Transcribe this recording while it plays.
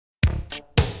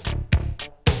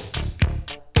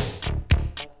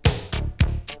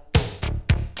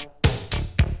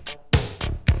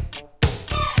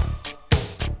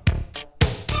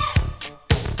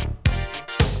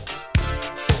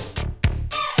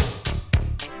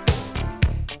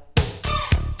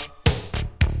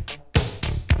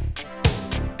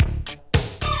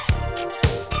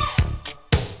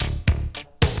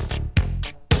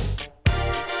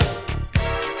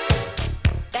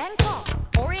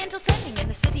mental setting in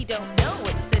the city don't know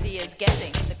what the city is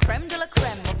getting. The creme de la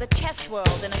creme of the chess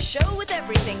world in a show with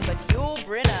everything but your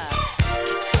Brinner.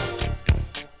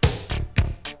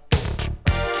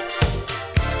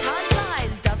 Time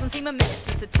flies, doesn't seem a minute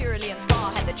since the Tyrolean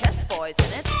Spa had the chess boys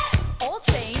in it. All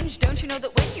change, don't you know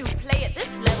that when you play at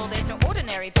this level there's no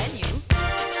ordinary venue?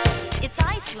 It's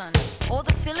Iceland, or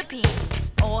the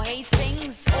Philippines, or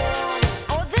Hastings,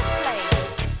 or this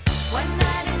place. One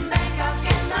night in Bangkok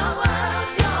and the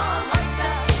world's your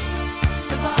oyster.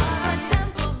 The bars are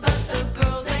temples but the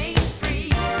girls ain't free.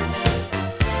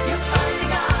 You'll find a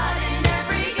god in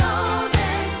every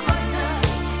golden cloister.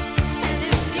 And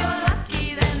if you're lucky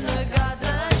then the god's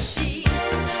a she.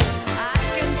 I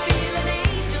can feel an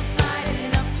angel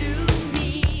sliding up to me.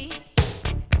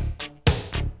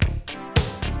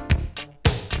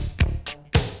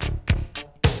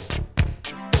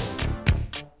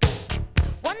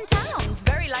 One town's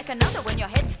very like another when your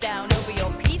head's down over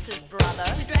your pieces, brother.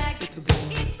 To drag it's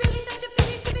really such a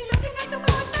pity to be looking at the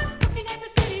world, not looking at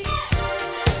the city.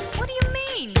 What do you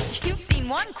mean? You've seen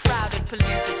one crowded,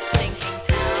 polluted, stinking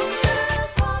town.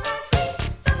 Girls, Walnut Street,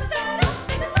 Somerset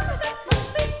up in the Somerset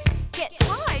movie. Get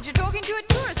tired, you're talking to a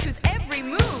tourist whose every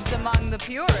move's among the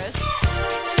purest.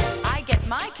 I get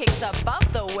my kicks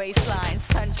above the waistline,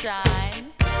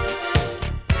 sunshine.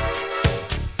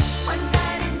 One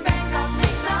night in Bangkok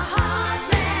makes a hard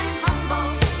man humble.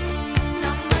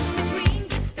 Not much between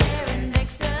despair and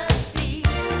ecstasy.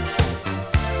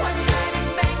 One night in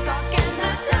Bangkok and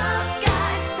the tough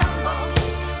guys tumble.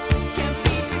 Can't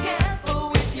be too careful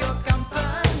with your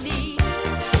company.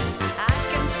 I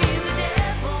can feel the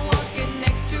devil walking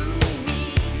next to me.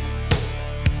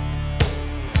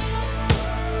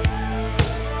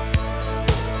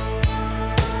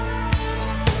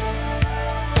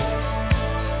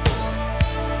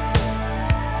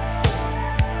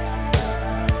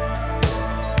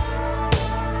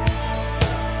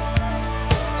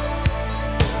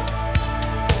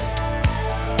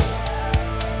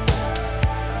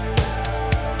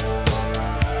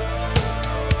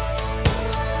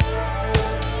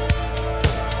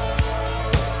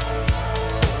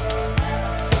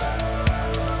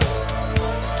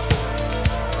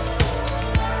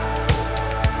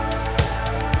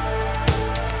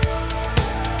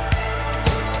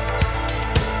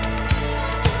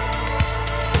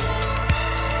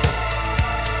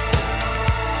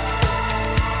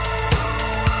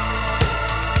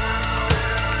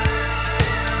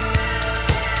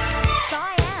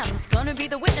 Be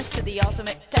the witness to the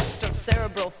ultimate test of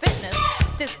cerebral fitness.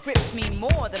 This grips me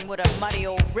more than would a muddy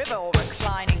old river or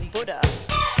reclining Buddha.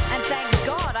 And thank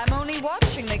God I'm only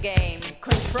watching the game,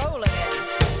 controlling it.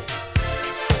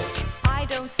 I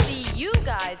don't see you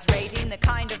guys rating the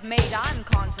kind of mate I'm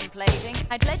contemplating.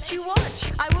 I'd let you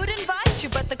watch, I would invite you,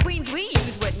 but the queens we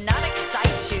use would not excite